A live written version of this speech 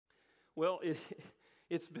Well,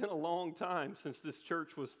 it's been a long time since this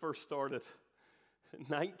church was first started.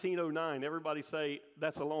 1909. Everybody say,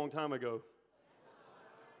 that's a long time ago.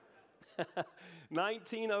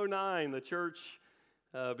 1909, the church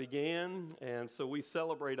began, and so we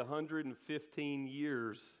celebrate 115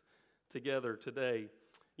 years together today.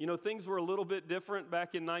 You know, things were a little bit different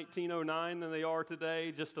back in 1909 than they are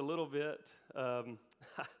today, just a little bit.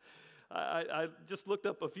 I just looked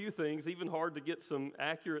up a few things, even hard to get some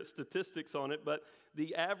accurate statistics on it, but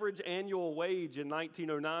the average annual wage in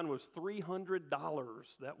 1909 was $300.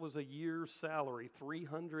 That was a year's salary,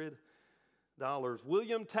 $300.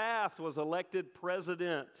 William Taft was elected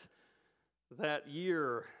president that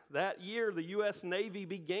year. That year, the U.S. Navy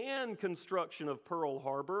began construction of Pearl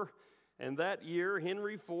Harbor, and that year,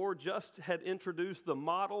 Henry Ford just had introduced the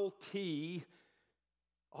Model T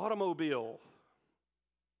automobile.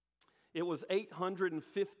 It was $850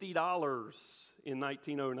 in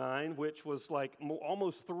 1909, which was like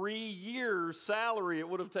almost 3 years' salary it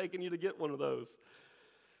would have taken you to get one of those.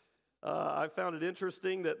 I found it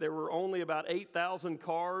interesting that there were only about 8,000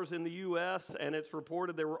 cars in the U.S., and it's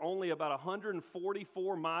reported there were only about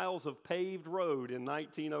 144 miles of paved road in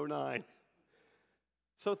 1909.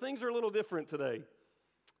 So things are a little different today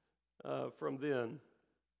from then.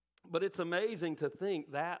 But it's amazing to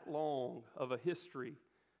think that long of a history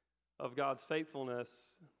of God's faithfulness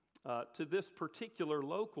to this particular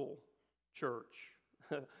local church.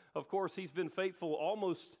 Of course, He's been faithful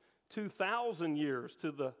almost 2,000 years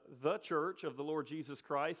to the church of the Lord Jesus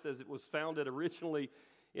Christ as it was founded originally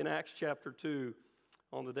in Acts chapter 2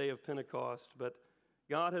 on the day of Pentecost. But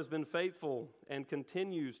God has been faithful and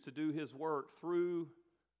continues to do His work through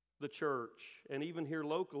the church and even here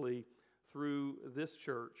locally through this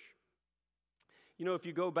church. You know, if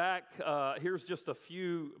you go back, here's just a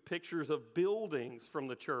few pictures of buildings from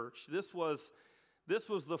the church. This was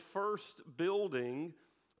the first building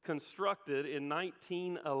constructed in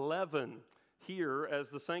 1911 here as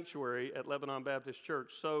the sanctuary at Lebanon Baptist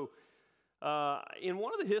Church. So in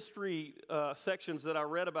one of the history sections that I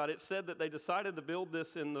read about, it said that they decided to build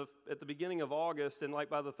this at the beginning of August, and like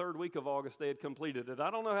by the third week of August, they had completed it.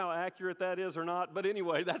 I don't know how accurate that is or not, but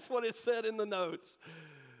anyway, that's what it said in the notes.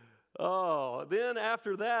 Oh, then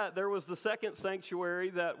after that, there was the second sanctuary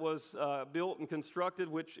that was built and constructed,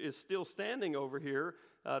 which is still standing over here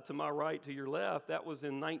to my right, to your left. That was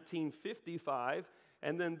in 1955.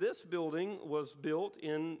 And then this building was built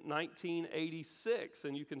in 1986,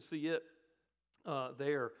 and you can see it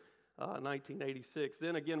there, 1986.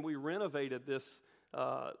 Then again, we renovated this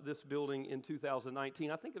building in 2019.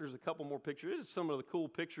 I think there's a couple more pictures. This is some of the cool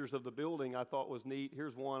pictures of the building I thought was neat.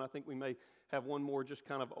 Here's one. I think we may have one more just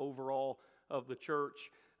kind of overall of the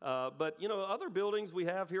church. But, you know, other buildings we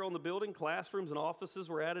have here on the building, classrooms and offices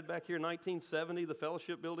were added back here in 1970, the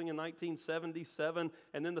fellowship building in 1977,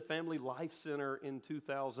 and then the Family Life Center in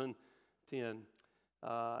 2010.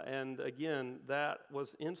 And again, that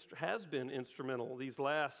has been instrumental. These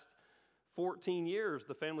last 14 years,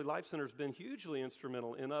 the Family Life Center has been hugely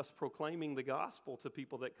instrumental in us proclaiming the gospel to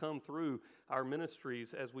people that come through our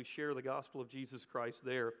ministries as we share the gospel of Jesus Christ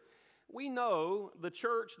there. We know the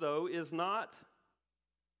church, though, is not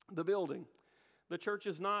the building. The church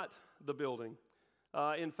is not the building.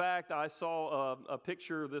 In fact, I saw a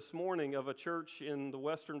picture this morning of a church in the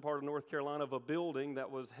western part of North Carolina of a building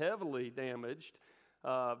that was heavily damaged,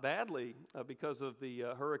 badly because of the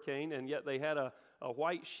hurricane, and yet they had a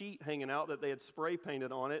white sheet hanging out that they had spray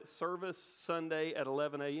painted on it. Service Sunday at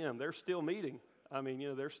 11 a.m. They're still meeting. I mean, you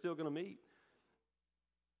know, they're still going to meet.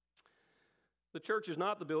 The church is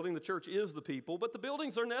not the building. The church is the people. But the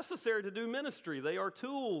buildings are necessary to do ministry. They are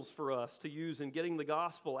tools for us to use in getting the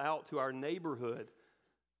gospel out to our neighborhood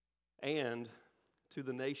and to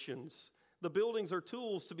the nations. The buildings are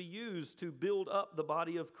tools to be used to build up the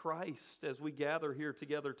body of Christ as we gather here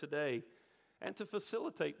together today and to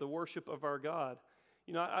facilitate the worship of our God.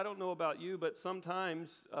 You know, I don't know about you, but sometimes,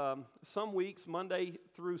 some weeks, Monday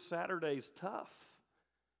through Saturday is tough,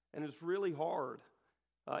 and it's really hard.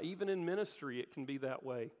 Even in ministry, it can be that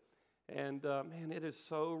way. And, man, it is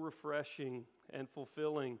so refreshing and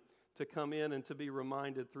fulfilling to come in and to be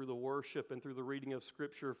reminded through the worship and through the reading of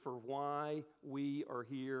Scripture for why we are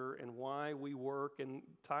here and why we work and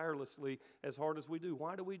tirelessly as hard as we do.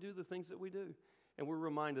 Why do we do the things that we do? And we're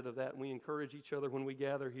reminded of that, and we encourage each other when we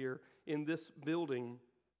gather here in this building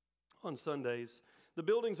on Sundays. The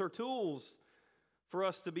buildings are tools for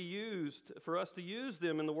us to be used, for us to use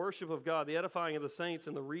them in the worship of God, the edifying of the saints,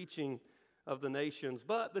 and the reaching of the nations.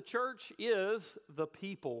 But the church is the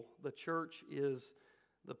people. The church is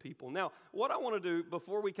the people. Now, what I want to do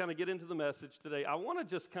before we kind of get into the message today, I want to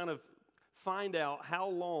just kind of find out how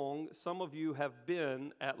long some of you have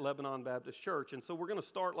been at Lebanon Baptist Church. And so we're going to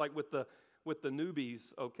start like with the newbies,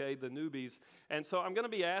 okay, the newbies. And so I'm going to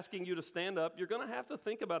be asking you to stand up. You're going to have to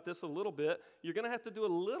think about this a little bit. You're going to have to do a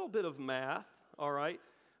little bit of math, all right?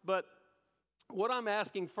 But what I'm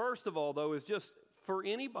asking first of all, though, is just for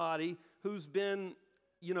anybody who's been,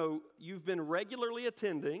 you've been regularly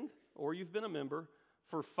attending or you've been a member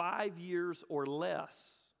for 5 years or less.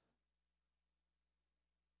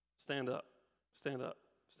 Stand up, stand up,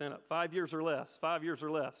 stand up. 5 years or less, 5 years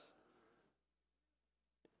or less.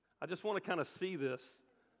 I just want to kind of see this.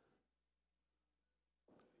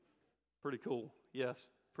 Pretty cool. Yes,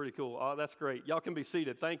 pretty cool. Oh, that's great. Y'all can be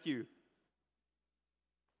seated. Thank you.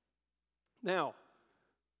 Now,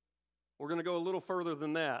 we're going to go a little further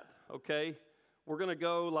than that, okay? We're going to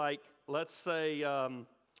go like, let's say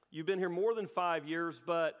you've been here more than 5 years,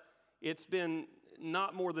 but it's been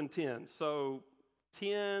not more than 10. So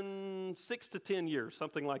 6 to 10 years,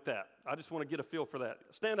 something like that. I just want to get a feel for that.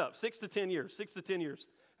 Stand up. 6 to 10 years. 6 to 10 years.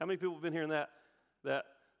 How many people have been here in that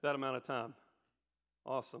amount of time?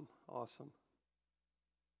 Awesome. Awesome.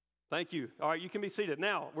 Thank you. All right, you can be seated.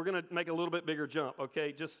 Now, we're going to make a little bit bigger jump,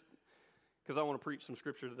 okay? Just because I want to preach some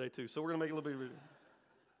scripture today too. So we're going to make a little bit bigger.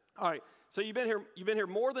 All right. So you've been here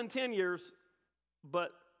more than 10 years,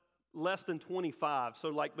 but less than 25. So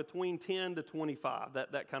like between 10 to 25,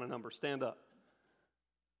 that kind of number. Stand up.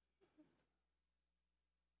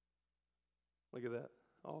 Look at that.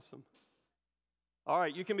 Awesome. All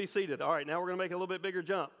right, you can be seated. All right, now we're going to make a little bit bigger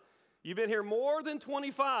jump. You've been here more than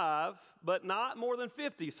 25, but not more than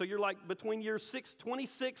 50. So you're like between years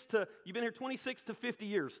 26 to, you've been here 26 to 50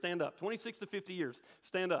 years. Stand up. 26 to 50 years.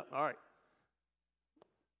 Stand up. All right.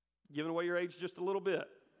 Giving away your age just a little bit.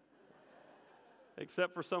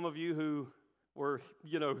 Except for some of you who were,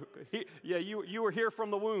 you were here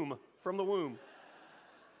from the womb.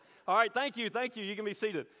 All right, thank you. You can be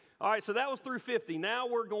seated. All right, so that was through 50. Now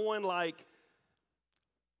we're going like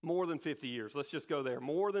more than 50 years. Let's just go there.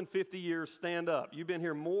 More than 50 years, stand up. You've been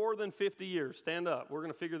here more than 50 years. Stand up. We're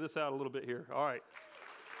going to figure this out a little bit here. All right.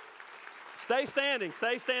 Stay standing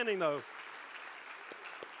though.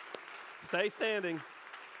 Stay standing.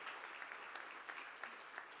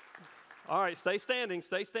 All right, stay standing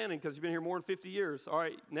because you've been here more than 50 years. All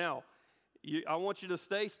right, now, I want you to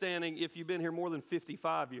stay standing if you've been here more than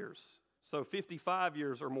 55 years. So 55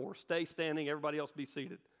 years or more. Stay standing. Everybody else be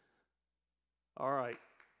seated. All right.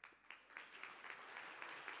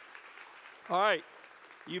 All right.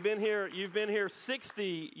 You've been here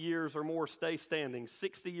 60 years or more. Stay standing.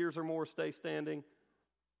 60 years or more. Stay standing.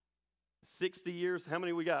 60 years. How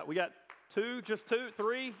many we got? We got 2, just 2,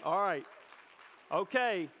 3? All right.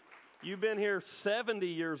 Okay. You've been here 70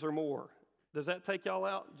 years or more. Does that take y'all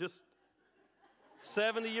out? Just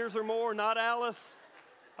 70 years or more? Not Alice?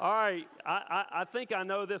 All right, I think I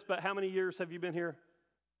know this, but how many years have you been here?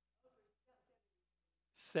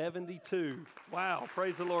 72. Wow,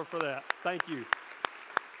 praise the Lord for that. Thank you.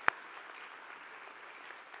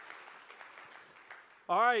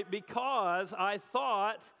 All right, because I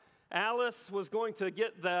thought Alice was going to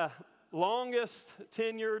get the longest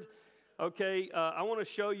tenured, okay, I want to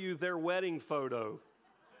show you their wedding photo.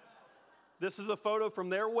 This is a photo from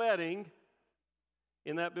their wedding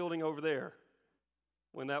in that building over there,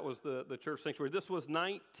 when that was the church sanctuary. This was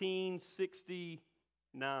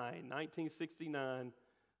 1969,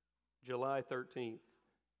 July 13th.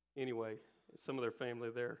 Anyway, some of their family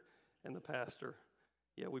there and the pastor.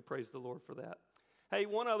 Yeah, we praise the Lord for that. Hey,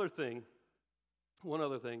 one other thing.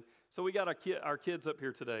 So we got our kids up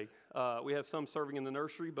here today. We have some serving in the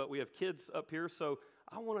nursery, but we have kids up here. So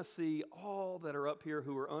I want to see all that are up here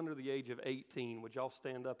who are under the age of 18. Would y'all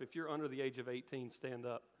stand up? If you're under the age of 18, stand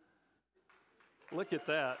up. Look at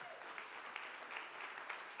that.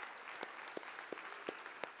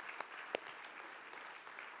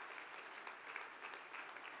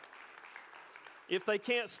 If they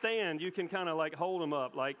can't stand, you can kind of like hold them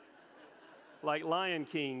up like Lion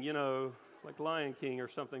King, like Lion King or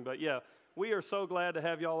something. But yeah, we are so glad to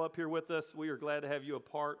have y'all up here with us. We are glad to have you a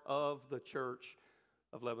part of the church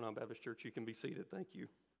of Lebanon Baptist Church. You can be seated. Thank you.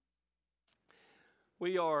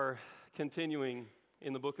 We are continuing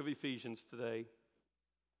in the book of Ephesians today.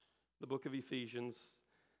 The book of Ephesians.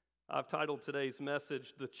 I've titled today's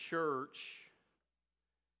message, The Church,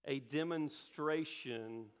 a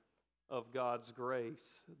Demonstration of God's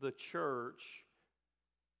Grace. The church,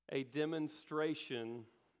 a demonstration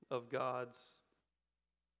of God's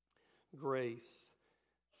grace.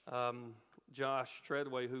 Josh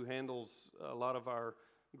Treadway, who handles a lot of our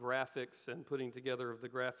graphics and putting together of the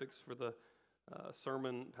graphics for the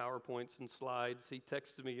sermon PowerPoints and slides, he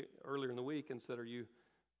texted me earlier in the week and said, are you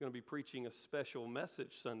going to be preaching a special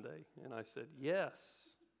message Sunday. And I said, yes.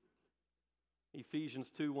 Ephesians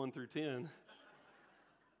 2, 1 through 10.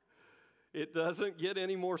 It doesn't get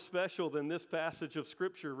any more special than this passage of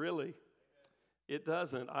Scripture, really. It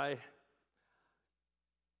doesn't. I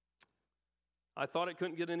thought it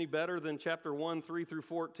couldn't get any better than chapter 1, 3 through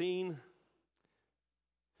 14.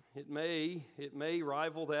 It may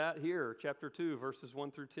rival that here, chapter 2, verses 1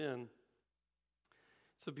 through 10.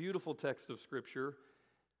 It's a beautiful text of Scripture.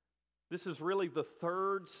 This is really the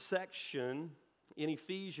third section in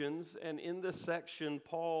Ephesians, and in this section,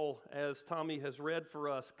 Paul, as Tommy has read for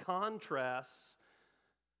us, contrasts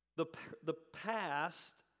the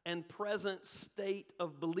past and present state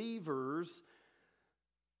of believers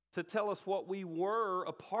to tell us what we were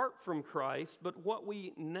apart from Christ, but what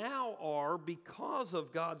we now are because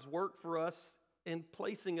of God's work for us in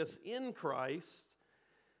placing us in Christ.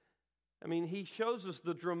 I mean, he shows us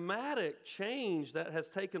the dramatic change that has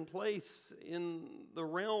taken place in the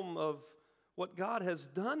realm of what God has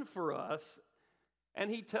done for us,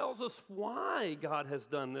 and he tells us why God has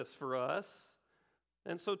done this for us.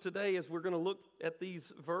 And so today, as we're going to look at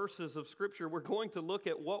these verses of Scripture, we're going to look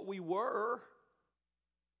at what we were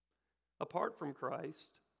apart from Christ,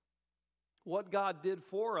 what God did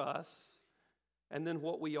for us, and then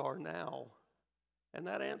what we are now. And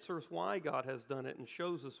that answers why God has done it and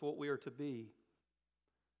shows us what we are to be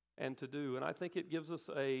and to do. And I think it gives us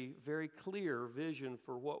a very clear vision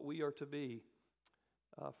for what we are to be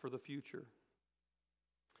for the future.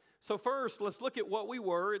 So first, let's look at what we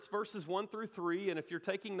were. It's verses 1 through 3. And if you're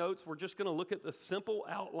taking notes, we're just going to look at the simple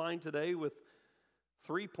outline today with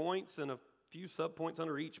 3 points and a few subpoints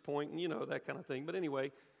under each point, and you know, that kind of thing. But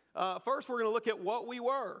anyway, first we're going to look at what we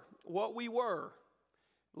were. What we were.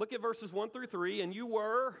 Look at verses 1 through 3. And you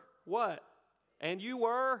were what? And you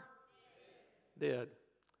were dead.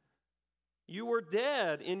 You were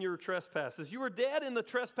dead in your trespasses. You were dead in the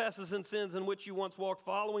trespasses and sins in which you once walked,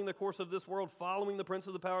 following the course of this world, following the prince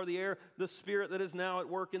of the power of the air, the spirit that is now at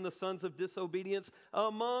work in the sons of disobedience,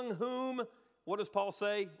 among whom, what does Paul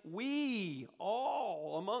say? We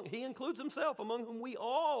all, he includes himself, among whom we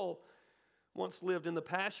all once lived in the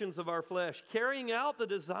passions of our flesh, carrying out the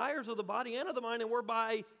desires of the body and of the mind, and were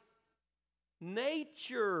by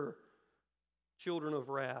nature children of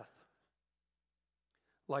wrath,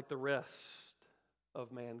 like the rest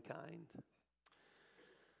of mankind.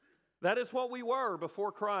 That is what we were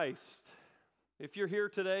before Christ. If you're here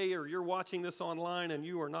today or you're watching this online and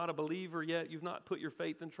you are not a believer yet, you've not put your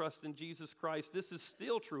faith and trust in Jesus Christ, this is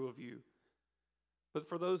still true of you. But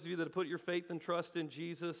for those of you that have put your faith and trust in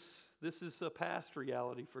Jesus, this is a past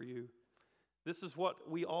reality for you. This is what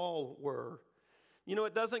we all were. You know,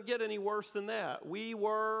 it doesn't get any worse than that. We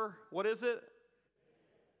were, what is it?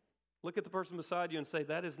 Look at the person beside you and say,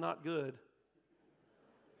 that is not good.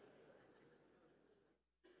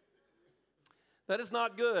 That is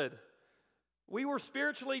not good. We were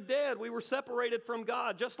spiritually dead. We were separated from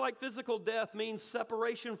God. Just like physical death means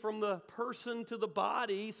separation from the person to the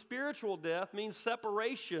body, spiritual death means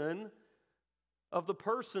separation of the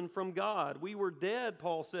person from God. We were dead,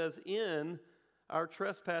 Paul says, in our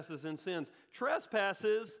trespasses and sins.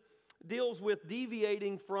 Trespasses deals with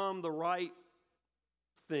deviating from the right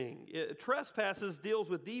thing. Trespasses deals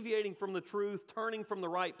with deviating from the truth, turning from the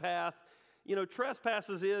right path. You know,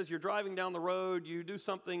 trespasses is you're driving down the road, you do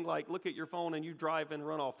something like look at your phone and you drive and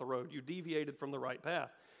run off the road. You deviated from the right path.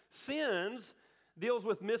 Sins deals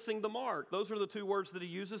with missing the mark. Those are the two words that he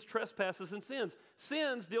uses, trespasses and sins.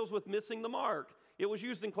 Sins deals with missing the mark. It was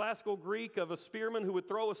used in classical Greek of a spearman who would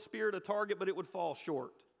throw a spear at a target, but it would fall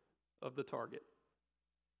short of the target.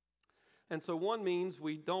 And so one means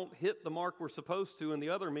we don't hit the mark we're supposed to, and the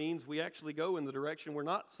other means we actually go in the direction we're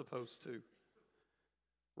not supposed to.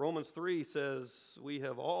 Romans 3 says we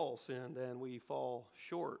have all sinned and we fall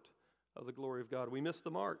short of the glory of God. We missed the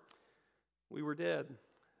mark. We were dead.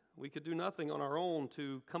 We could do nothing on our own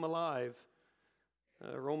to come alive.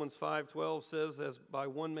 Romans 5:12 says, as by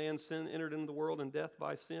one man sin entered into the world, and death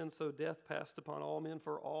by sin, so death passed upon all men,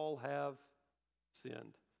 for all have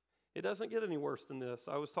sinned. It doesn't get any worse than this.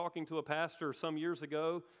 I was talking to a pastor some years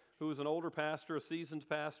ago who was an older pastor, a seasoned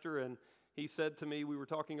pastor, and he said to me, we were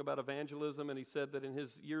talking about evangelism, and he said that in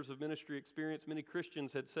his years of ministry experience, many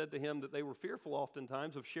Christians had said to him that they were fearful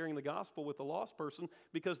oftentimes of sharing the gospel with a lost person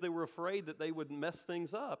because they were afraid that they would mess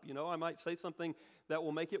things up. You know, I might say something that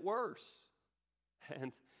will make it worse.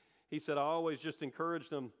 And he said, I always just encourage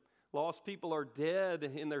them, lost people are dead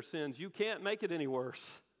in their sins. You can't make it any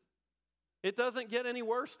worse. It doesn't get any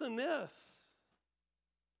worse than this.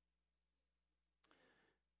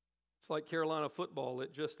 It's like Carolina football.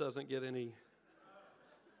 It just doesn't get any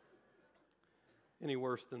any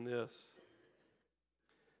worse than this.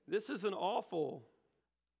 This is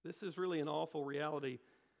really an awful reality.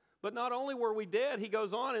 But not only were we dead, he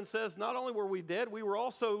goes on and says, not only were we dead, we were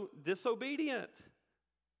also disobedient.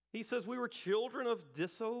 He says we were children of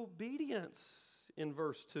disobedience in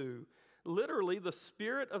verse 2. Literally, the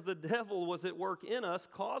spirit of the devil was at work in us,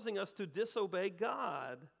 causing us to disobey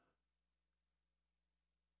God.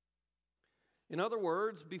 In other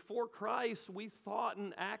words, before Christ, we thought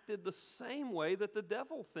and acted the same way that the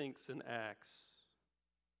devil thinks and acts.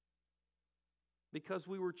 Because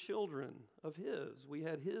we were children of his. We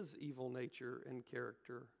had his evil nature and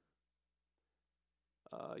character.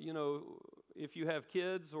 If you have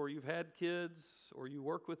kids or you've had kids or you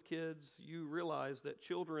work with kids, you realize that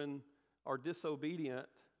children are disobedient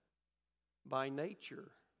by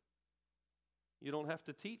nature. You don't have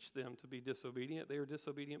to teach them to be disobedient. They are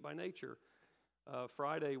disobedient by nature.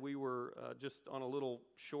 Friday, we were just on a little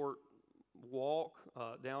short walk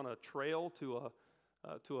down a trail to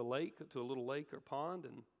a lake, to a little lake or pond,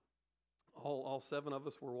 and all 7 of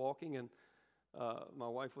us were walking, and my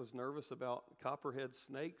wife was nervous about copperhead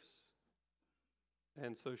snakes,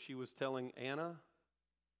 and so she was telling Anna,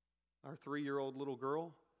 our 3-year-old little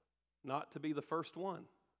girl, not to be the first one.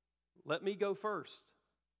 Let me go first.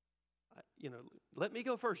 Let me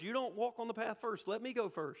go first. You don't walk on the path first. Let me go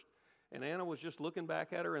first. And Anna was just looking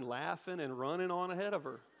back at her and laughing and running on ahead of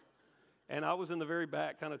her. And I was in the very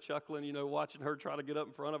back kind of chuckling, watching her try to get up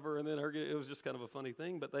in front of her, and then it was just kind of a funny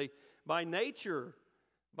thing. But they, by nature,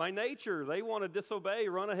 they want to disobey,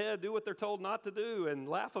 run ahead, do what they're told not to do, and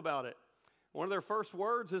laugh about it. One of their first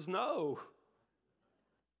words is no.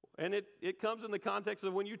 And it comes in the context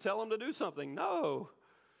of when you tell them to do something. No.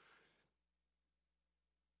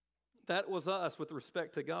 That was us with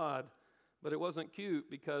respect to God, but it wasn't cute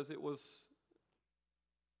because it was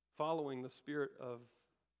following the spirit of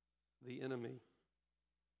the enemy,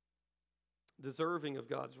 deserving of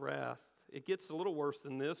God's wrath. It gets a little worse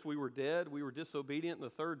than this. We were dead. We were disobedient. And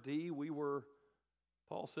the third D,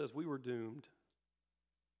 Paul says we were doomed.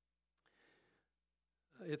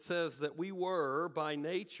 It says that we were, by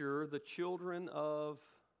nature, the children of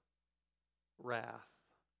wrath,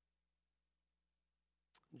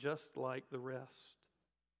 just like the rest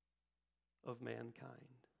of mankind.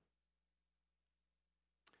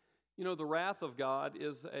 The wrath of God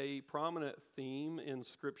is a prominent theme in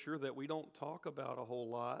Scripture that we don't talk about a whole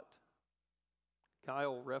lot.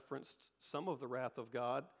 Kyle referenced some of the wrath of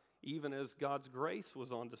God, even as God's grace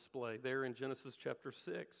was on display there in Genesis chapter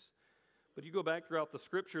 6. But you go back throughout the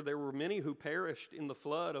Scripture, there were many who perished in the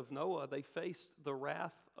flood of Noah. They faced the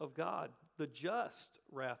wrath of God, the just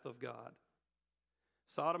wrath of God.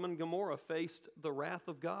 Sodom and Gomorrah faced the wrath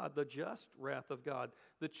of God, the just wrath of God.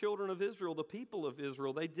 The children of Israel, the people of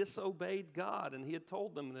Israel, they disobeyed God, and he had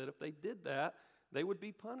told them that if they did that, they would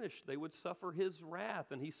be punished. They would suffer his wrath,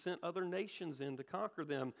 and he sent other nations in to conquer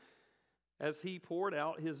them as he poured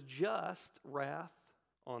out his just wrath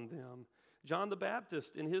on them. John the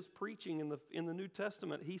Baptist, in his preaching in the New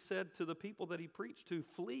Testament, he said to the people that he preached to,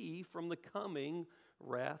 flee from the coming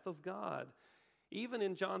wrath of God. Even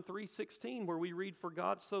in John 3:16, where we read, for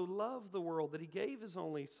God so loved the world that he gave his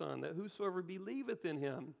only Son, that whosoever believeth in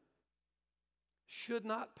him should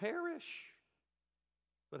not perish,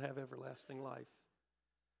 but have everlasting life.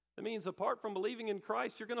 That means apart from believing in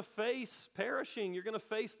Christ, you're going to face perishing. You're going to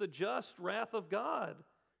face the just wrath of God.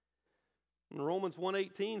 And Romans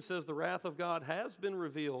 1:18 says the wrath of God has been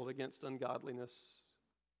revealed against ungodliness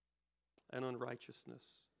and unrighteousness.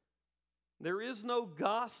 There is no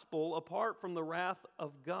gospel apart from the wrath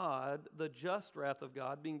of God, the just wrath of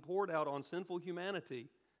God, being poured out on sinful humanity.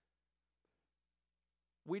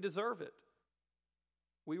 We deserve it.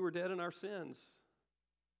 We were dead in our sins.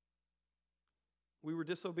 We were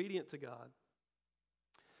disobedient to God.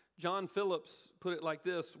 John Phillips put it like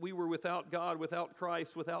this: we were without God, without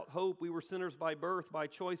Christ, without hope. We were sinners by birth, by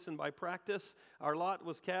choice, and by practice. Our lot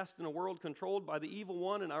was cast in a world controlled by the evil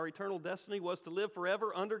one, and our eternal destiny was to live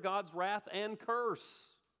forever under God's wrath and curse.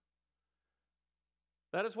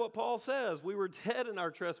 That is what Paul says. We were dead in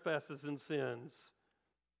our trespasses and sins.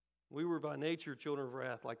 We were by nature children of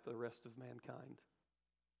wrath like the rest of mankind.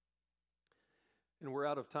 And we're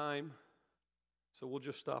out of time, so we'll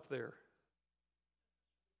just stop there.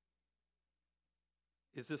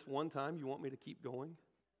 Is this one time you want me to keep going?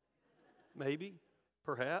 Maybe,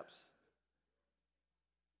 perhaps.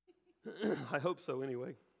 I hope so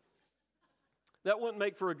anyway. That wouldn't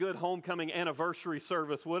make for a good homecoming anniversary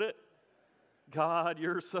service, would it? God,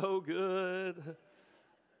 you're so good.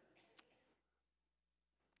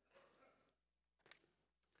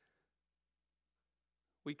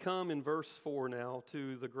 We We come in verse 4 now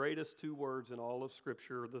to the greatest two words in all of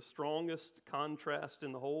Scripture, the strongest contrast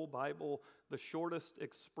in the whole Bible, the shortest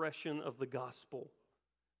expression of the gospel.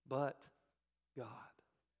 But God.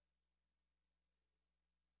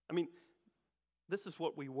 I mean, this is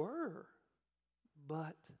what we were,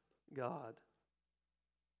 but God.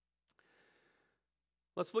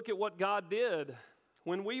 Let's look at what God did.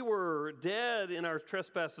 When we were dead in our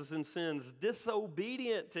trespasses and sins,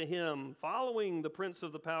 disobedient to Him, following the prince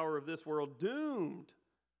of the power of this world, doomed,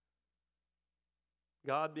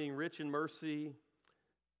 God, being rich in mercy,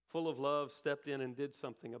 full of love, stepped in and did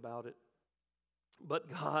something about it. But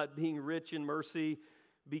God, being rich in mercy,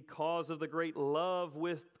 because of the great love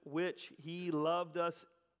with which He loved us,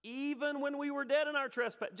 even when we were dead in our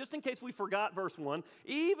trespasses, just in case we forgot verse 1,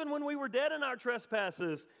 even when we were dead in our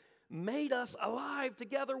trespasses, made us alive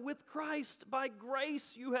together with Christ. By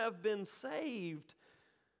grace you have been saved,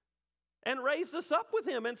 and raised us up with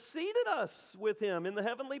Him, and seated us with Him in the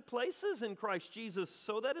heavenly places in Christ Jesus,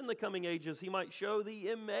 so that in the coming ages He might show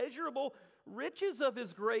the immeasurable riches of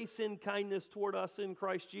His grace in kindness toward us in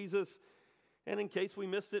Christ Jesus. And in case we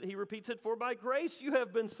missed it, He repeats it, for by grace you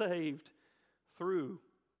have been saved through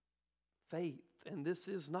faith. And this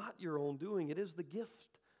is not your own doing, it is the gift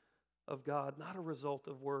of God, not a result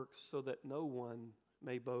of works, so that no one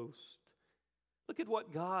may boast. Look at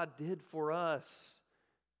what God did for us.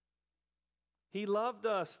 He loved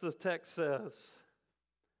us, the text says,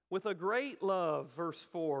 with a great love, verse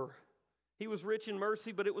 4. He was rich in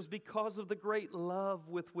mercy, but it was because of the great love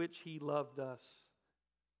with which He loved us.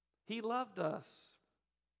 He loved us.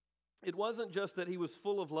 It wasn't just that He was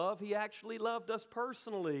full of love, He actually loved us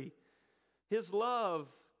personally. His love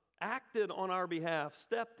acted on our behalf,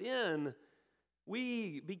 stepped in.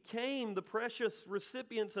 We became the precious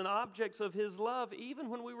recipients and objects of His love,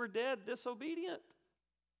 even when we were dead, disobedient,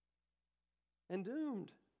 and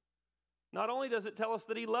doomed. Not only does it tell us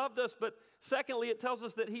that He loved us, but secondly, it tells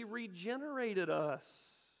us that He regenerated us.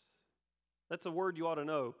 That's a word you ought to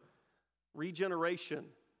know. Regeneration.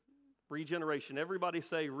 Regeneration. Everybody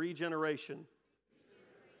say regeneration.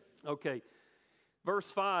 Okay. Verse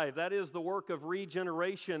 5, that is the work of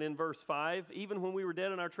regeneration in verse 5. Even when we were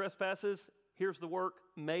dead in our trespasses, here's the work,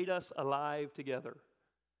 made us alive together.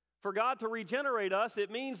 For God to regenerate us,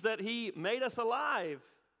 it means that He made us alive.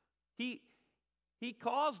 He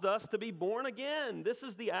caused us to be born again. This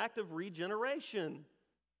is the act of regeneration.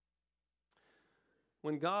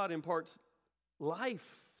 When God imparts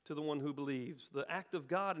life to the one who believes, the act of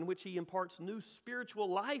God in which He imparts new spiritual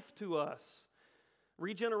life to us.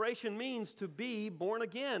 Regeneration means to be born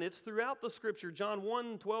again. It's throughout the Scripture. John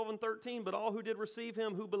 1, 12 and 13. But all who did receive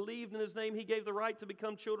Him, who believed in His name, He gave the right to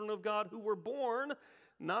become children of God, who were born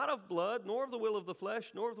not of blood, nor of the will of the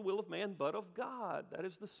flesh, nor of the will of man, but of God. That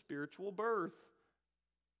is the spiritual birth.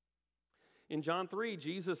 In John 3,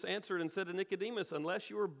 Jesus answered and said to Nicodemus, unless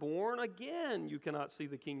you are born again, you cannot see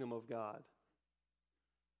the kingdom of God.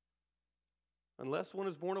 Unless one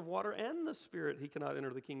is born of water and the Spirit, he cannot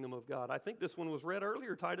enter the kingdom of God. I think this one was read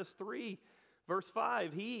earlier, Titus 3, verse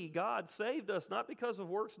 5. He, God, saved us, not because of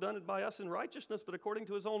works done by us in righteousness, but according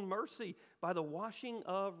to His own mercy, by the washing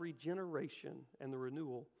of regeneration and the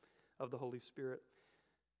renewal of the Holy Spirit.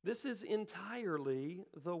 This is entirely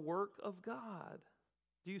the work of God.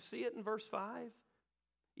 Do you see it in verse 5?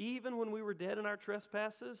 Even when we were dead in our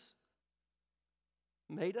trespasses,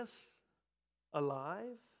 made us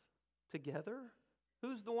alive together.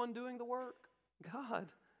 Who's the one doing the work? God.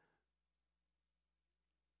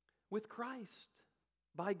 With Christ.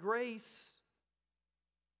 By grace,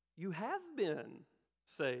 you have been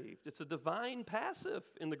saved. It's a divine passive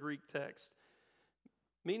in the Greek text,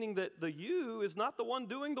 meaning that the you is not the one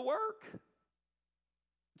doing the work.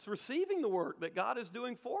 It's receiving the work that God is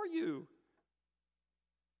doing for you.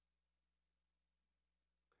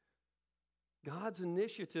 God's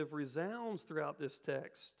initiative resounds throughout this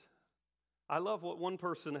text. I love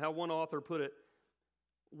how one author put it.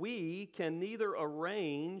 We can neither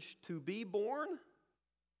arrange to be born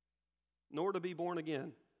nor to be born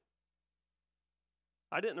again.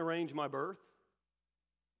 I didn't arrange my birth.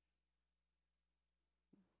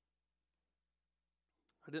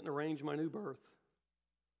 I didn't arrange my new birth.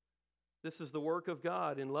 This is the work of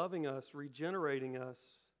God in loving us, regenerating us.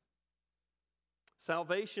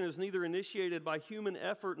 Salvation is neither initiated by human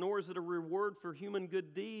effort, nor is it a reward for human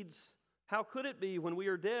good deeds. How could it be when we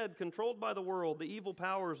are dead, controlled by the world, the evil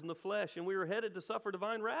powers, and the flesh, and we are headed to suffer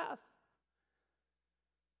divine wrath?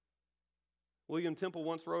 William Temple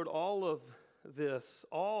once wrote, all of this,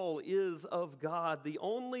 all is of God. The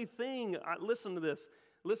only thing, listen to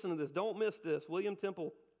this, don't miss this. William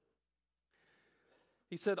Temple,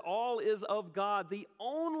 He said, all is of God. The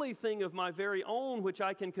only thing of my very own which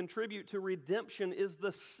I can contribute to redemption is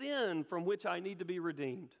the sin from which I need to be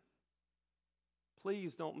redeemed.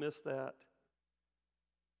 Please don't miss that.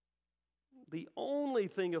 The only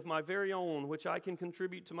thing of my very own which I can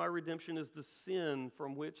contribute to my redemption is the sin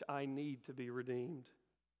from which I need to be redeemed.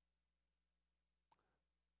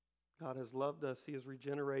 God has loved us. He has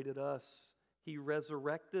regenerated us. He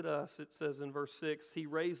resurrected us, it says in verse 6. He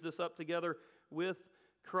raised us up together with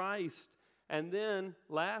Christ. And then,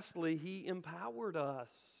 lastly, He empowered us.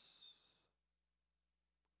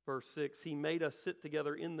 Verse 6, He made us sit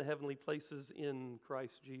together in the heavenly places in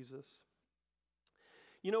Christ Jesus.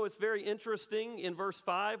 You know, it's very interesting in verse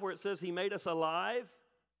 5 where it says He made us alive.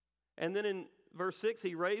 And then in verse 6,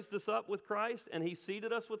 He raised us up with Christ and He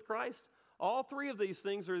seated us with Christ. All three of these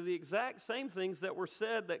things are the exact same things that were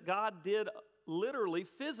said that God did literally,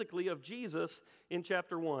 physically of Jesus in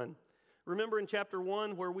chapter 1. Remember in chapter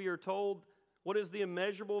 1 where we are told, what is the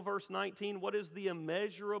immeasurable, verse 19, what is the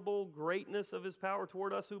immeasurable greatness of His power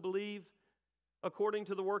toward us who believe? According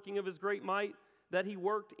to the working of His great might, that He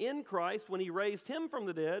worked in Christ when He raised Him from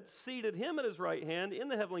the dead, seated Him at His right hand in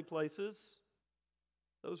the heavenly places.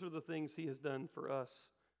 Those are the things He has done for us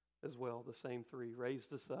as well, the same three.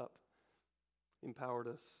 Raised us up, empowered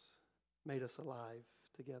us, made us alive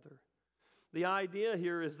together. The idea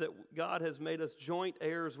here is that God has made us joint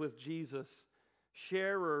heirs with Jesus,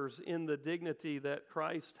 sharers in the dignity that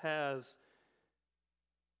Christ has.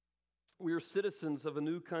 We are citizens of a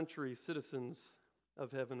new country, citizens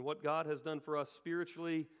of heaven. What God has done for us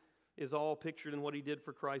spiritually is all pictured in what He did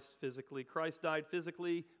for Christ physically. Christ died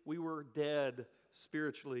physically. We were dead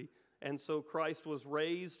spiritually. And so Christ was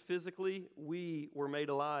raised physically. We were made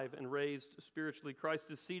alive and raised spiritually. Christ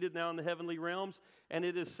is seated now in the heavenly realms. And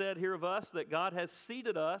it is said here of us that God has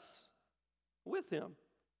seated us with Him.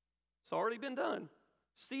 It's already been done.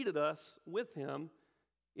 Seated us with Him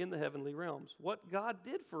in the heavenly realms. What God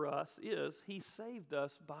did for us is He saved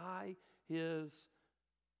us by His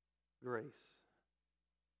grace.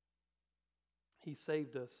 He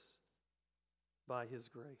saved us by His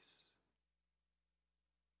grace.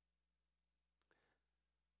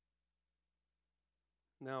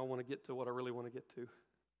 Now I want to get to what I really want to get to.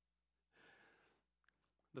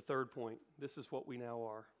 The third point. This is what we now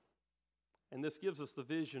are. And this gives us the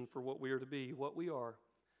vision for what we are to be, what we are.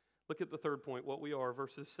 Look at the third point, what we are,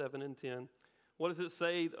 verses 7 and 10. What does it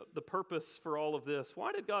say, the purpose for all of this?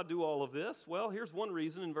 Why did God do all of this? Well, here's one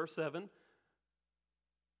reason in verse 7.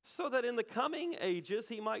 So that in the coming ages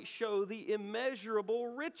He might show the immeasurable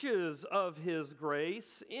riches of His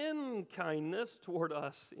grace in kindness toward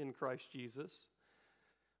us in Christ Jesus.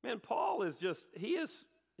 Man, Paul is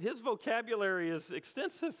his vocabulary is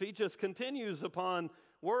extensive. He just continues upon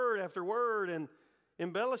word after word and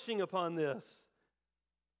embellishing upon this.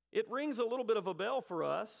 It rings a little bit of a bell for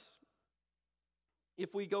us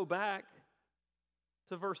if we go back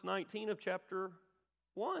to verse 19 of chapter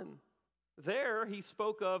 1. There he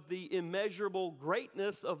spoke of the immeasurable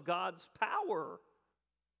greatness of God's power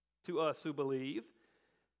to us who believe.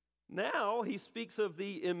 Now he speaks of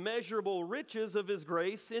the immeasurable riches of His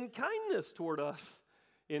grace in kindness toward us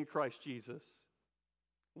in Christ Jesus.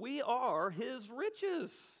 We are His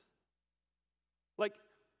riches. Like,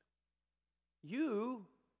 you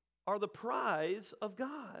are the prize of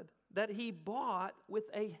God that He bought with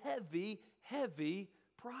a heavy, heavy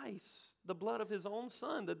price. The blood of His own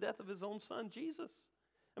Son, the death of His own Son, Jesus.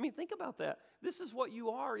 I mean, think about that. This is what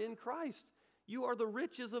you are in Christ. You are the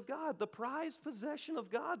riches of God, the prized possession of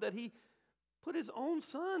God that He put His own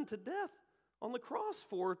Son to death on the cross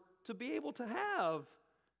for, to be able to have.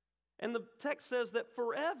 And the text says that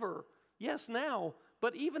forever, yes now,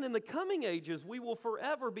 but even in the coming ages, we will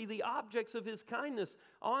forever be the objects of His kindness,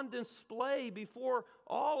 on display before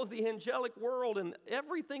all of the angelic world and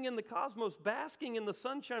everything in the cosmos, basking in the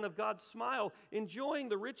sunshine of God's smile, enjoying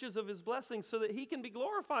the riches of His blessings so that He can be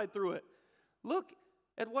glorified through it. Look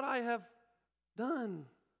at what I have done.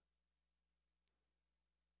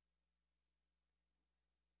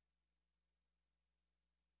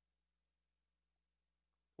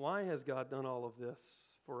 Why has God done all of this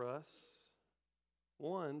for us?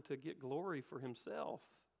 One, to get glory for Himself.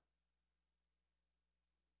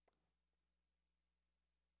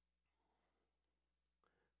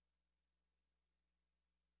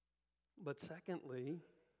 But secondly,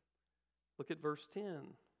 look at verse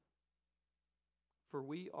 10. For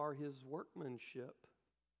we are His workmanship,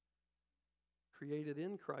 created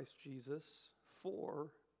in Christ Jesus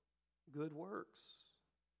for good works,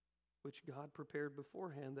 which God prepared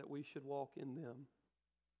beforehand that we should walk in them.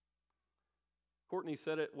 Courtney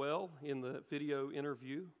said it well in the video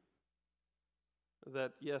interview.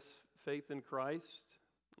 that, yes, faith in Christ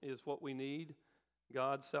is what we need.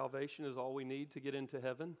 God's salvation is all we need to get into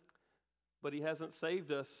heaven. But He hasn't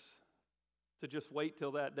saved us to just wait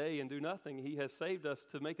till that day and do nothing. He has saved us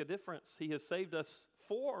to make a difference. He has saved us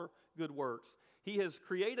for good works. He has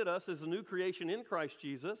created us as a new creation in Christ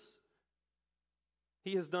Jesus.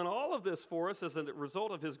 He has done all of this for us as a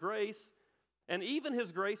result of His grace. And even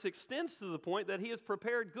His grace extends to the point that He has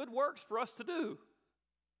prepared good works for us to do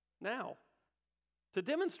now, to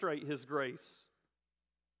demonstrate His grace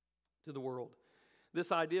to the world.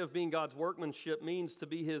 This idea of being God's workmanship means to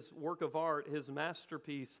be His work of art, His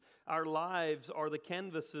masterpiece. Our lives are the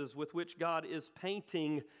canvases with which God is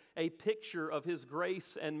painting a picture of His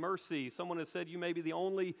grace and mercy. Someone has said you may be the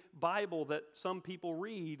only Bible that some people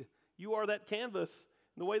read. You are that canvas.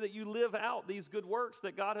 The way that you live out these good works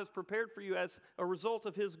that God has prepared for you as a result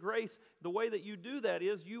of His grace, the way that you do that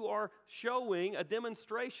is you are showing a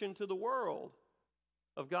demonstration to the world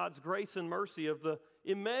of God's grace and mercy, of the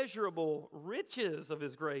immeasurable riches of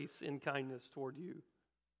His grace and kindness toward you.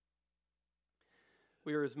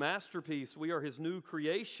 We are His masterpiece. We are His new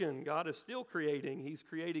creation. God is still creating. He's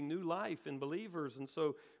creating new life in believers. And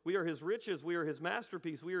so we are His riches. We are His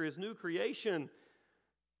masterpiece. We are His new creation.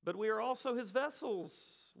 But we are also His vessels.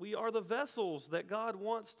 We are the vessels that God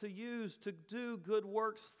wants to use to do good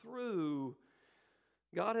works through.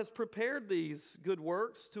 God has prepared these good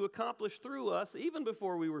works to accomplish through us even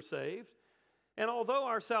before we were saved. And although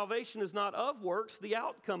our salvation is not of works, the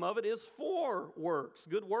outcome of it is for works.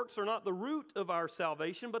 Good works are not the root of our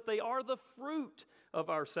salvation, but they are the fruit of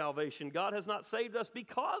our salvation. God has not saved us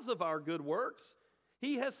because of our good works.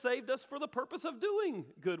 He has saved us for the purpose of doing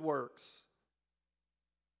good works.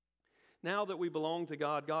 Now that we belong to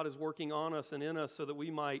God, God is working on us and in us so that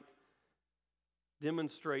we might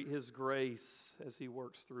demonstrate His grace as He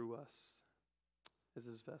works through us as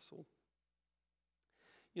His vessel.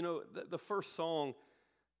 You know, the first song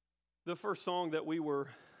that we were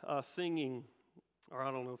singing, or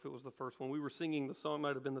I don't know if it was the first one, we were singing the song,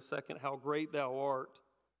 might have been the second, How Great Thou Art.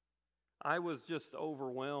 I was just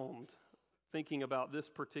overwhelmed thinking about this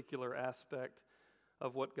particular aspect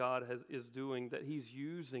of what God is doing, that He's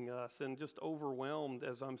using us, and just overwhelmed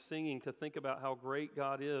as I'm singing to think about how great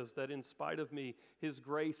God is, that in spite of me, His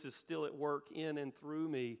grace is still at work in and through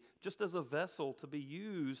me, just as a vessel to be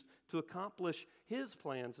used to accomplish His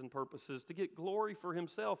plans and purposes, to get glory for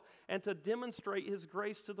Himself, and to demonstrate His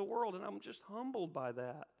grace to the world. And I'm just humbled by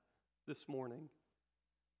that this morning.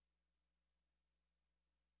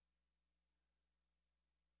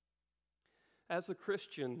 As a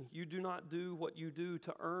Christian, you do not do what you do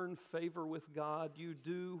to earn favor with God. You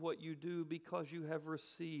do what you do because you have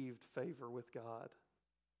received favor with God.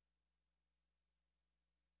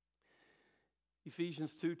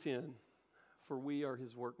 Ephesians 2:10, for we are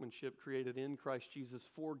His workmanship, created in Christ Jesus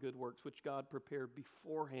for good works, which God prepared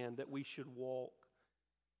beforehand that we should walk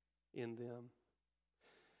in them.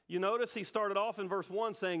 You notice he started off in verse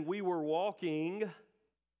 1 saying, we were walking,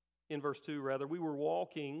 in verse 2 rather, we were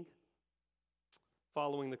walking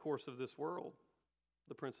following the course of this world,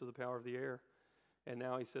 the prince of the power of the air. And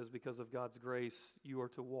now he says, because of God's grace, you are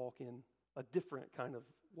to walk in a different kind of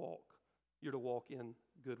walk. You're to walk in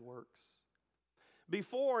good works.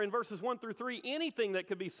 Before, in verses 1 through 3, anything that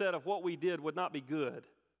could be said of what we did would not be good.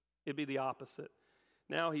 It'd be the opposite.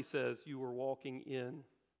 Now he says, you were walking in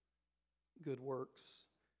good works.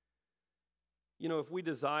 You know, if we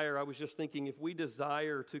desire, I was just thinking, if we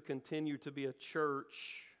desire to continue to be a church,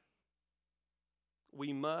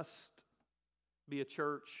 we must be a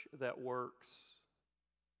church that works.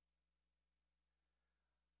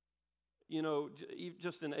 You know,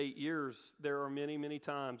 just in 8 years, there are many, many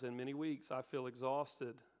times and many weeks I feel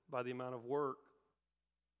exhausted by the amount of work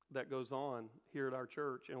that goes on here at our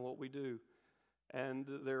church and what we do. And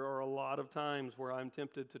there are a lot of times where I'm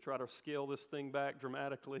tempted to try to scale this thing back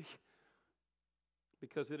dramatically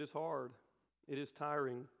because it is hard. It is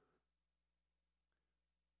tiring.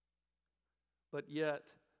 But yet,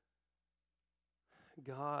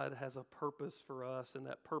 God has a purpose for us, and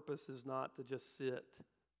that purpose is not to just sit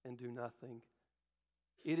and do nothing.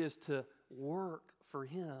 It is to work for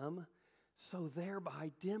Him, so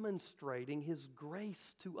thereby demonstrating His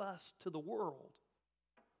grace to us, to the world.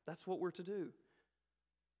 That's what we're to do.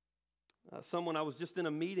 I was just in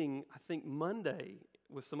a meeting, I think Monday,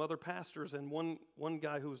 with some other pastors, and one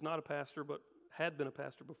guy who was not a pastor but had been a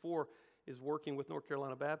pastor before is working with North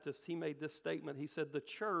Carolina Baptists. He made this statement. He said, the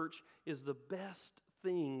church is the best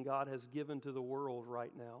thing God has given to the world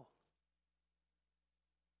right now.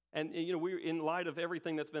 And, you know, we, in light of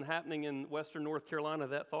everything that's been happening in Western North Carolina,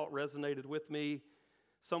 that thought resonated with me.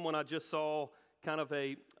 Someone I just saw kind of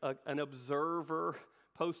an observer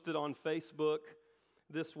posted on Facebook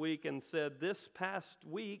this week and said, this past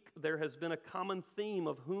week there has been a common theme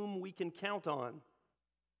of whom we can count on.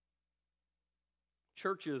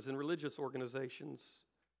 Churches and religious organizations.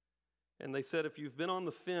 And they said, if you've been on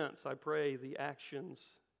the fence, I pray the actions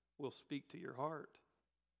will speak to your heart.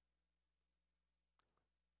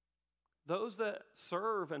 Those that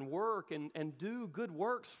serve and work and do good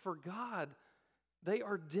works for God, they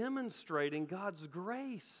are demonstrating God's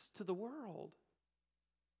grace to the world,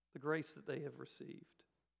 the grace that they have received.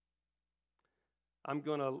 I'm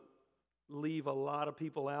going to leave a lot of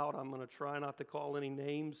people out. I'm going to try not to call any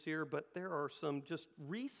names here, but there are some just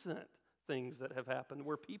recent things that have happened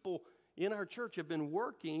where people in our church have been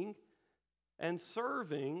working and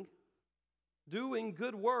serving, doing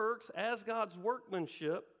good works as God's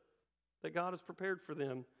workmanship that God has prepared for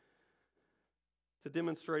them to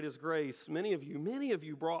demonstrate His grace. Many of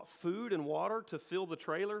you brought food and water to fill the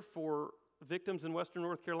trailer for victims in Western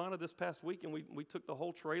North Carolina this past week, and we took the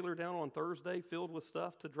whole trailer down on Thursday filled with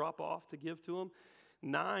stuff to drop off, to give to them.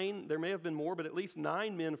 9, there may have been more, but at least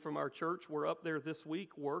 9 men from our church were up there this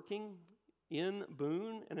week working in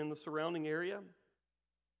Boone and in the surrounding area.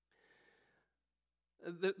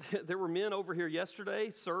 There were men over here yesterday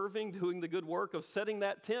serving, doing the good work of setting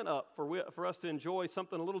that tent up for us to enjoy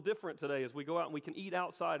something a little different today as we go out and we can eat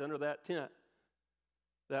outside under that tent.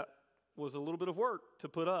 That was a little bit of work to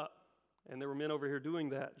put up. And there were men over here doing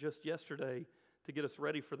that just yesterday to get us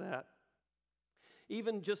ready for that.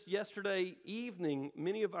 Even just yesterday evening,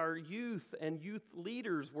 many of our youth and youth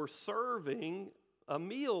leaders were serving a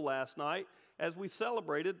meal last night as we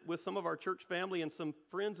celebrated with some of our church family and some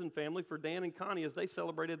friends and family for Dan and Connie as they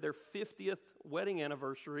celebrated their 50th wedding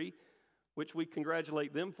anniversary, which we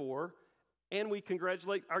congratulate them for, and we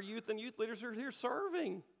congratulate our youth and youth leaders who are here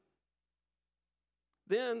serving.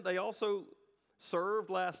 Then they also served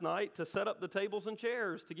last night to set up the tables and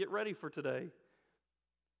chairs to get ready for today.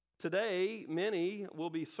 Today, many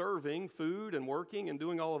will be serving food and working and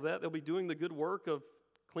doing all of that. They'll be doing the good work of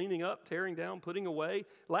cleaning up, tearing down, putting away.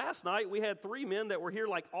 Last night, we had 3 men that were here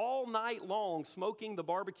like all night long smoking the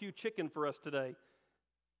barbecue chicken for us today.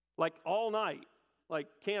 Like all night, like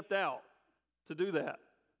camped out to do that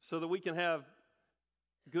so that we can have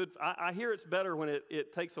good. I hear it's better when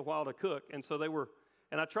it takes a while to cook. And so they were,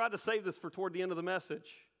 and I tried to save this for toward the end of the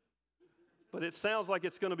message, but it sounds like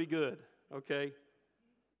it's going to be good, okay?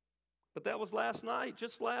 But that was last night,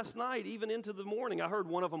 just last night, even into the morning. I heard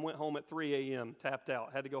one of them went home at 3 a.m., tapped out,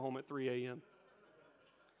 had to go home at 3 a.m.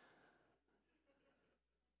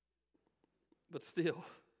 But still,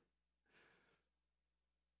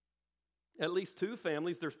 at least 2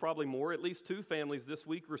 families, there's probably more, at least 2 families this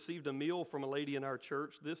week received a meal from a lady in our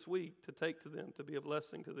church this week to take to them, to be a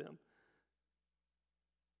blessing to them.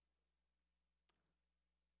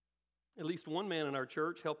 At least one man in our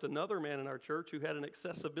church helped another man in our church who had an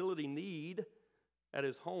accessibility need at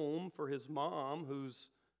his home for his mom, who's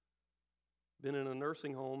been in a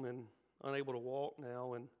nursing home and unable to walk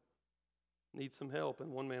now and needs some help.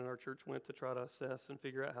 And one man in our church went to try to assess and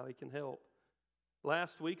figure out how he can help.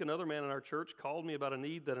 Last week, another man in our church called me about a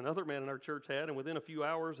need that another man in our church had, and within a few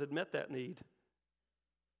hours had met that need.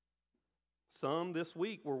 Some this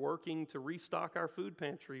week were working to restock our food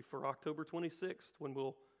pantry for October 26th, when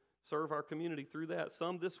we'll serve our community through that.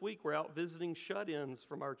 Some this week were out visiting shut-ins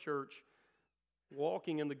from our church,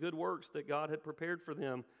 walking in the good works that God had prepared for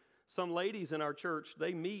them. Some ladies in our church,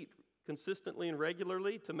 they meet consistently and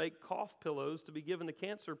regularly to make cough pillows to be given to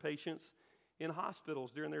cancer patients in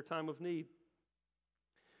hospitals during their time of need.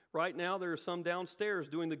 Right now, there are some downstairs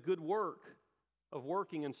doing the good work of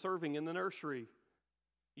working and serving in the nursery.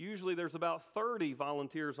 Usually there's about 30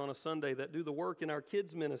 volunteers on a Sunday that do the work in our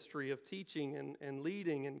kids' ministry of teaching and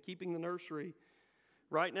leading and keeping the nursery.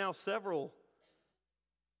 Right now, several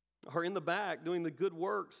are in the back doing the good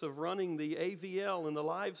works of running the AVL and the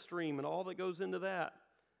live stream and all that goes into that.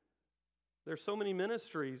 There's so many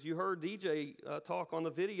ministries. You heard DJ talk on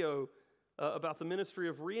the video about the ministry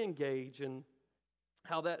of Reengage and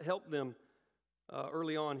how that helped them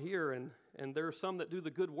early on here. And there are some that do the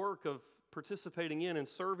good work of participating in and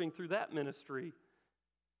serving through that ministry.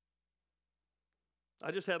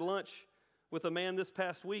 I just had lunch with a man this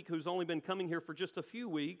past week who's only been coming here for just a few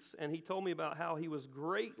weeks, and he told me about how he was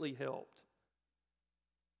greatly helped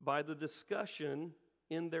by the discussion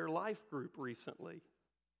in their life group recently.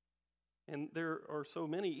 And there are so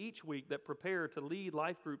many each week that prepare to lead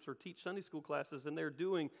life groups or teach Sunday school classes, and they're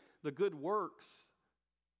doing the good works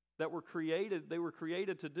that they were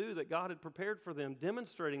created to do, that God had prepared for them,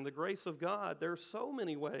 demonstrating the grace of God. There are so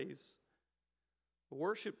many ways The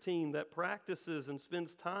worship team that practices and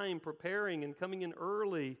spends time preparing and coming in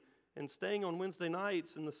early and staying on Wednesday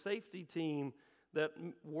nights, and the safety team that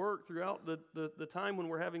work throughout the time when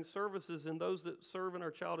we're having services, and those that serve in our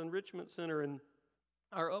Child Enrichment Center, and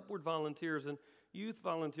our Upward volunteers and youth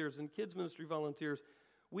volunteers and kids ministry volunteers.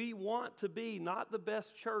 We want to be not the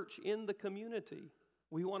best church in the community.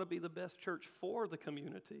 We want to be the best church for the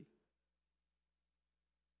community.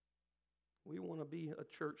 We want to be a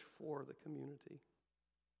church for the community.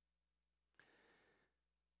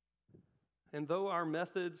 And though our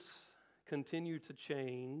methods continue to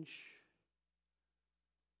change,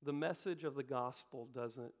 the message of the gospel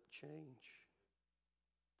doesn't change.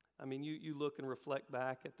 I mean, you look and reflect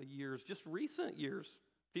back at the years, just recent years,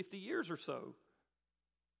 50 years or so.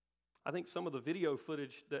 I think some of the video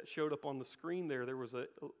footage that showed up on the screen there was an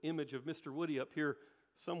image of Mr. Woody up here,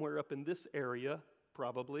 somewhere up in this area,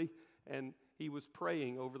 probably, and he was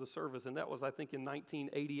praying over the service, and that was, I think, in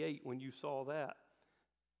 1988 when you saw that.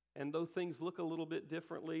 And though things look a little bit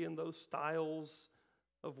differently, and those styles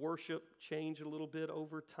of worship change a little bit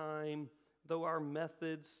over time, though our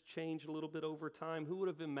methods change a little bit over time, who would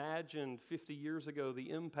have imagined 50 years ago the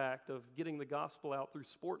impact of getting the gospel out through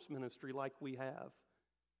sports ministry like we have?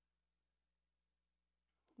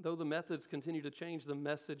 Though the methods continue to change, the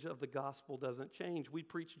message of the gospel doesn't change. We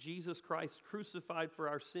preach Jesus Christ crucified for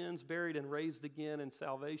our sins, buried and raised again, and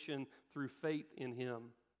salvation through faith in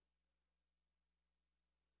Him.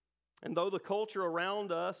 And though the culture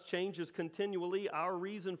around us changes continually, our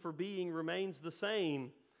reason for being remains the same.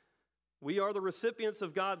 We are the recipients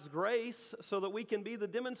of God's grace so that we can be the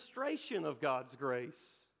demonstration of God's grace.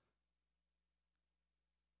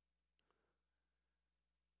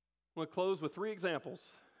 I'm going to close with 3 examples,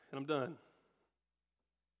 and I'm done.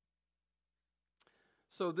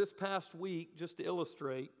 So this past week, just to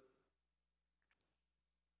illustrate,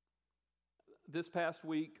 this past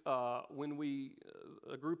week, when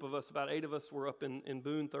a group of us, about 8 of us, were up in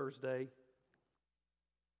Boone Thursday,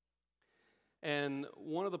 and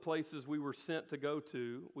one of the places we were sent to go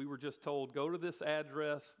to, we were just told, go to this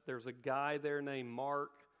address. There's a guy there named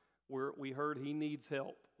Mark, where we heard he needs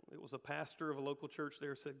help. It was a pastor of a local church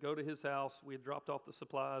there, said, go to his house. We had dropped off the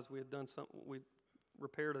supplies. We had done something. We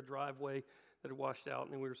repaired a driveway that had washed out,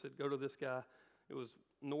 and then we were said, go to this guy. It was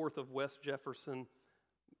north of West Jefferson.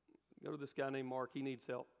 Go to this guy named Mark. He needs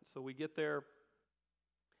help. So we get there,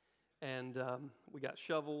 and we got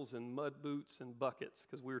shovels and mud boots and buckets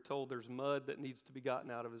because we were told there's mud that needs to be gotten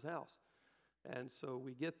out of his house. And so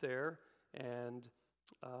we get there, and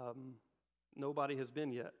nobody has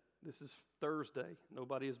been yet. This is Thursday.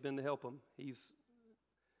 Nobody has been to help him. He's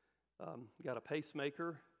got a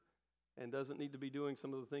pacemaker and doesn't need to be doing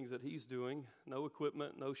some of the things that he's doing. No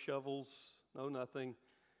equipment, no shovels, no nothing.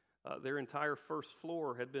 Their entire first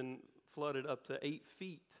floor had been flooded up to 8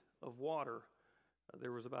 feet of water.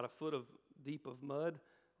 There was about a foot deep of mud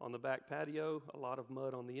on the back patio, a lot of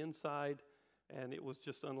mud on the inside, and it was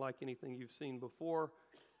just unlike anything you've seen before.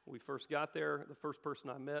 When we first got there, the first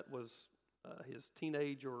person I met was his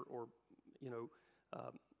teenage or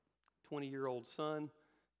 20-year-old son,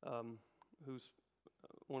 whose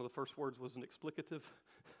one of the first words was an explicative.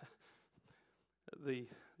 The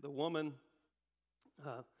woman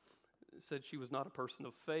said she was not a person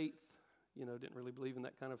of faith, didn't really believe in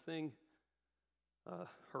that kind of thing.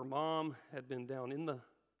 Her mom had been down in the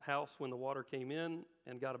house when the water came in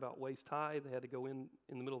and got about waist high. They had to go in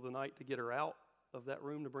the middle of the night to get her out of that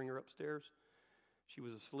room to bring her upstairs. She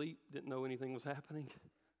was asleep, didn't know anything was happening.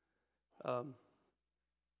 But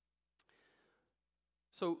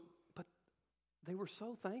they were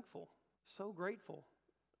so thankful, so grateful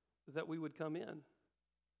that we would come in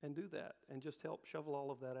and do that and just help shovel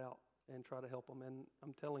all of that out and try to help them. And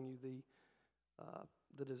I'm telling you,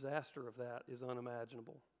 the disaster of that is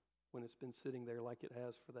unimaginable when it's been sitting there like it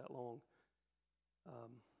has for that long,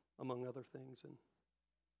 among other things.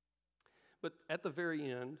 But at the very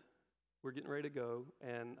end, we're getting ready to go,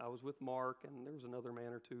 and I was with Mark, and there was another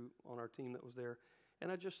man or two on our team that was there.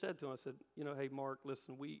 And I just said to him, I said, hey, Mark,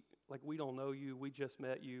 listen, we don't know you. We just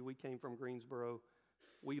met you. We came from Greensboro.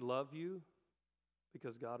 We love you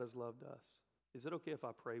because God has loved us. Is it okay if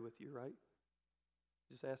I pray with you, right?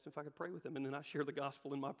 Just asked him if I could pray with him, and then I share the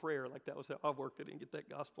gospel in my prayer. Like that was how I worked it and get that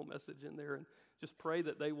gospel message in there, and just pray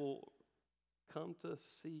that they will come to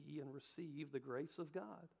see and receive the grace of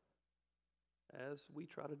God as we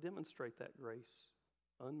try to demonstrate that grace,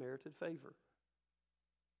 unmerited favor.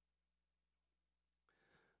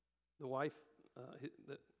 The wife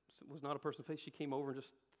that was not a person of faith, she came over and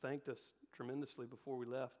just thanked us tremendously before we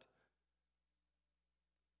left.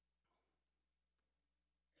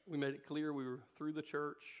 We made it clear we were through the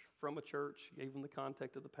church from a church, gave them the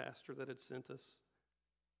contact of the pastor that had sent us.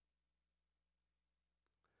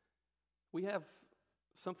 We have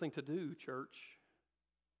something to do, church.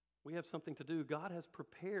 We have something to do. God has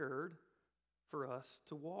prepared for us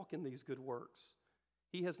to walk in these good works.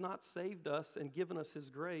 He has not saved us and given us His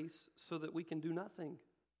grace so that we can do nothing.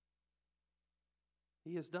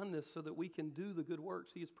 He has done this so that we can do the good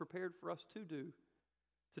works He has prepared for us to do,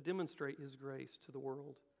 to demonstrate His grace to the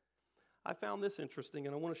world. I found this interesting,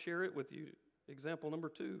 and I want to share it with you. Example number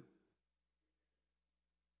 2.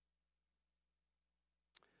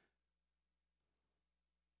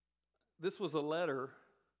 This was a letter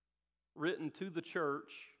written to the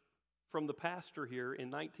church from the pastor here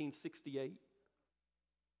in 1968.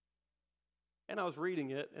 And I was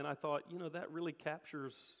reading it, and I thought, that really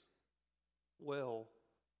captures well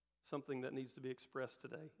something that needs to be expressed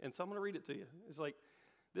today. And so I'm going to read it to you. It's like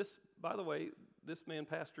this, by the way, this man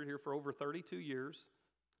pastored here for over 32 years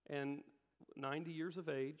and 90 years of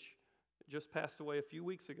age, just passed away a few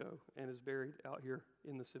weeks ago and is buried out here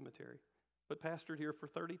in the cemetery. But pastored here for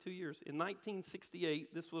 32 years. In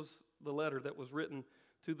 1968, this was the letter that was written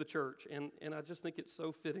to the church, and I just think it's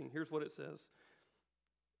so fitting. Here's what it says.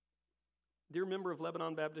 Dear member of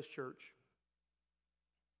Lebanon Baptist Church,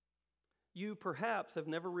 you perhaps have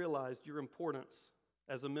never realized your importance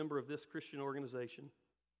as a member of this Christian organization.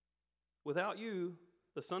 Without you,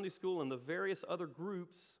 the Sunday school, and the various other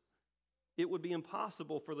groups, it would be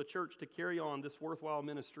impossible for the church to carry on this worthwhile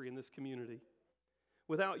ministry in this community.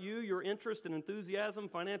 Without you, your interest and enthusiasm,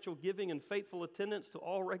 financial giving, and faithful attendance to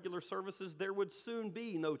all regular services, there would soon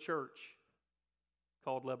be no church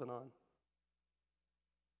called Lebanon.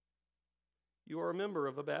 You are a member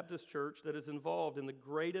of a Baptist church that is involved in the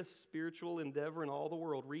greatest spiritual endeavor in all the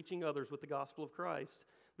world, reaching others with the gospel of Christ.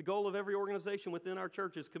 The goal of every organization within our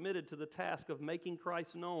church is committed to the task of making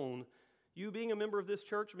Christ known. You being a member of this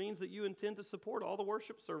church means that you intend to support all the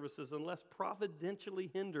worship services unless providentially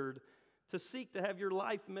hindered, to seek to have your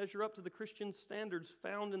life measure up to the Christian standards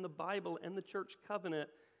found in the Bible and the church covenant,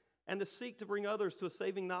 and to seek to bring others to a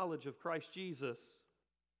saving knowledge of Christ Jesus.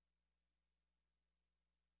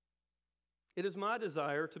 It is my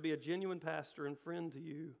desire to be a genuine pastor and friend to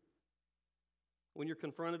you when you're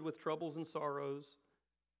confronted with troubles and sorrows.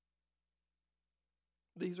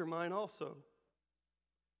 These are mine also.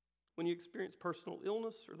 When you experience personal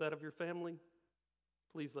illness or that of your family,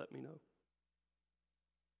 please let me know.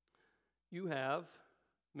 You have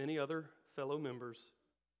many other fellow members.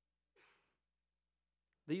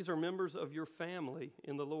 These are members of your family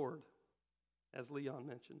in the Lord, as Leon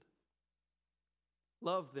mentioned.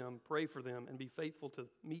 Love them, pray for them, and be faithful to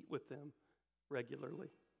meet with them regularly.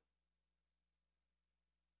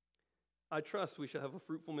 I trust we shall have a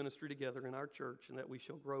fruitful ministry together in our church, and that we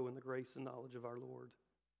shall grow in the grace and knowledge of our Lord,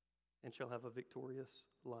 and shall have a victorious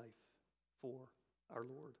life for our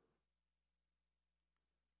Lord.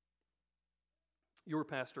 Your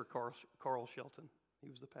pastor, Carl Shelton. He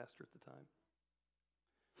was the pastor at the time.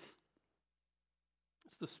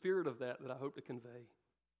 It's the spirit of that I hope to convey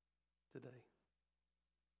today.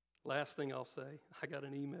 Last thing I'll say, I got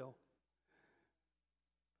an email.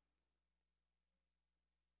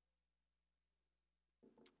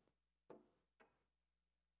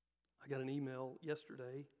 I got an email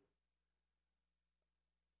yesterday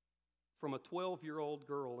from a 12-year-old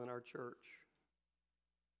girl in our church.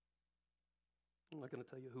 I'm not going to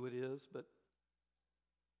tell you who it is, but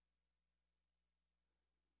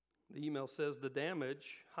the email says,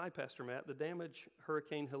 hi Pastor Matt, the damage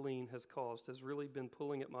Hurricane Helene has caused has really been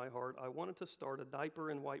pulling at my heart. I wanted to start a diaper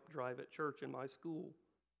and wipe drive at church in my school.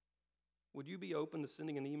 Would you be open to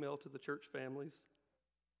sending an email to the church families?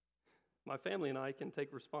 My family and I can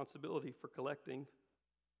take responsibility for collecting,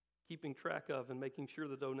 keeping track of, and making sure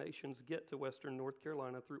the donations get to Western North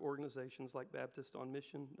Carolina through organizations like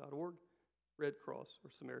BaptistOnMission.org, Red Cross,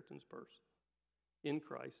 or Samaritan's Purse, in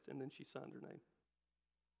Christ, and then she signed her name.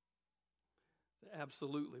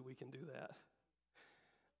 Absolutely, we can do that.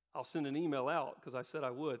 I'll send an email out because I said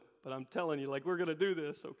I would, but I'm telling you, we're going to do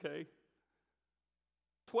this, okay?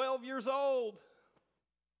 12 years old.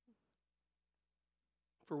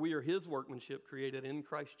 For we are His workmanship, created in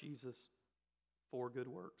Christ Jesus for good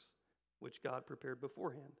works, which God prepared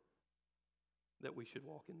beforehand that we should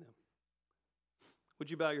walk in them. Would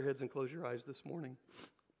you bow your heads and close your eyes this morning?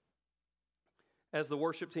 As the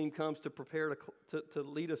worship team comes to prepare to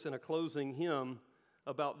lead us in a closing hymn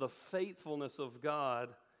about the faithfulness of God,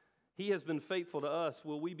 He has been faithful to us.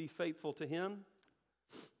 Will we be faithful to Him?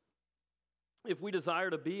 If we desire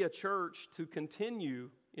to be a church to continue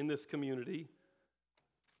in this community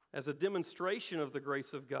as a demonstration of the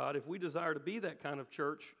grace of God, if we desire to be that kind of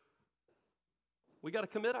church, We got to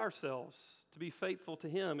commit ourselves to be faithful to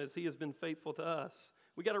Him as He has been faithful to us.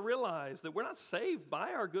 We got to realize that we're not saved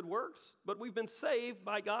by our good works, but we've been saved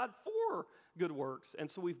by God for good works.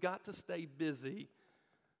 And so we've got to stay busy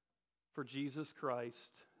for Jesus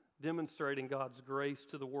Christ, demonstrating God's grace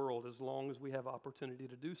to the world as long as we have opportunity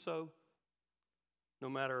to do so. No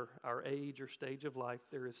matter our age or stage of life,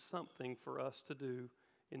 there is something for us to do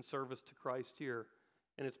in service to Christ here.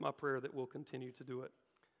 And it's my prayer that we'll continue to do it.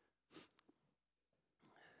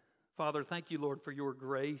 Father, thank you, Lord, for your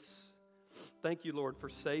grace. Thank you, Lord, for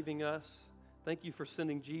saving us. Thank you for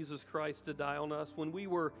sending Jesus Christ to die on us. When we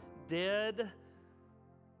were dead,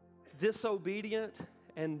 disobedient,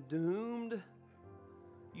 and doomed,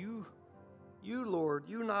 you, Lord,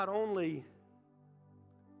 you not only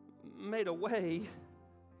made a way,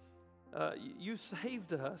 you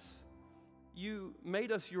saved us. You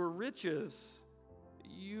made us your riches.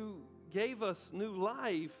 You gave us new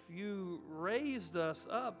life. You raised us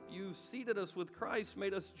up. You seated us with Christ,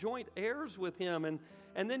 made us joint heirs with Him.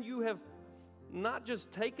 And then you have not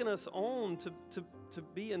just taken us on to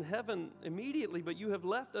be in heaven immediately, but you have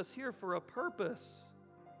left us here for a purpose.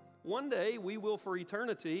 One day we will, for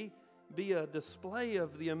eternity, be a display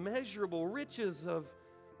of the immeasurable riches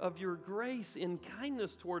of your grace in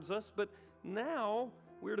kindness towards us. But now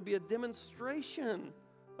we're to be a demonstration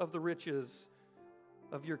of the riches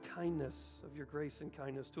of your kindness, of your grace and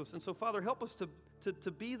kindness to us. And so, Father, help us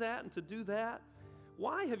to be that and to do that.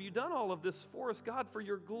 Why have you done all of this for us, God? For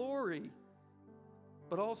your glory,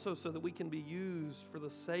 but also so that we can be used for the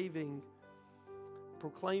saving,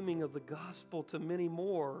 proclaiming of the gospel to many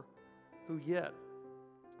more who yet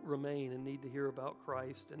remain and need to hear about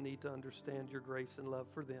Christ and need to understand your grace and love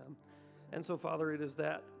for them. And so, Father, it is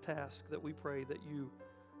that task that we pray that you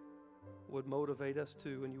would motivate us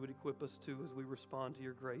to and you would equip us to as we respond to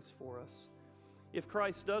your grace for us. If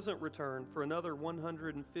Christ doesn't return for another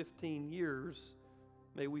 115 years,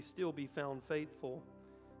 may we still be found faithful.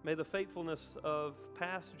 May the faithfulness of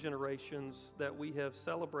past generations that we have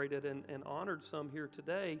celebrated and honored some here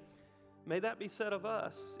today, may that be said of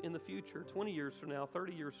us in the future, 20 years from now,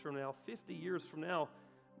 30 years from now, 50 years from now.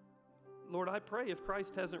 Lord, I pray if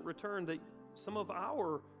Christ hasn't returned that some of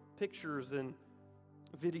our pictures and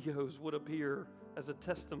videos would appear as a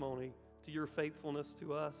testimony to your faithfulness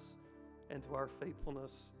to us and to our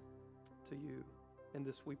faithfulness to you. And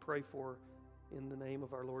this we pray for in the name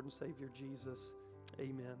of our Lord and Savior Jesus.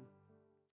 Amen.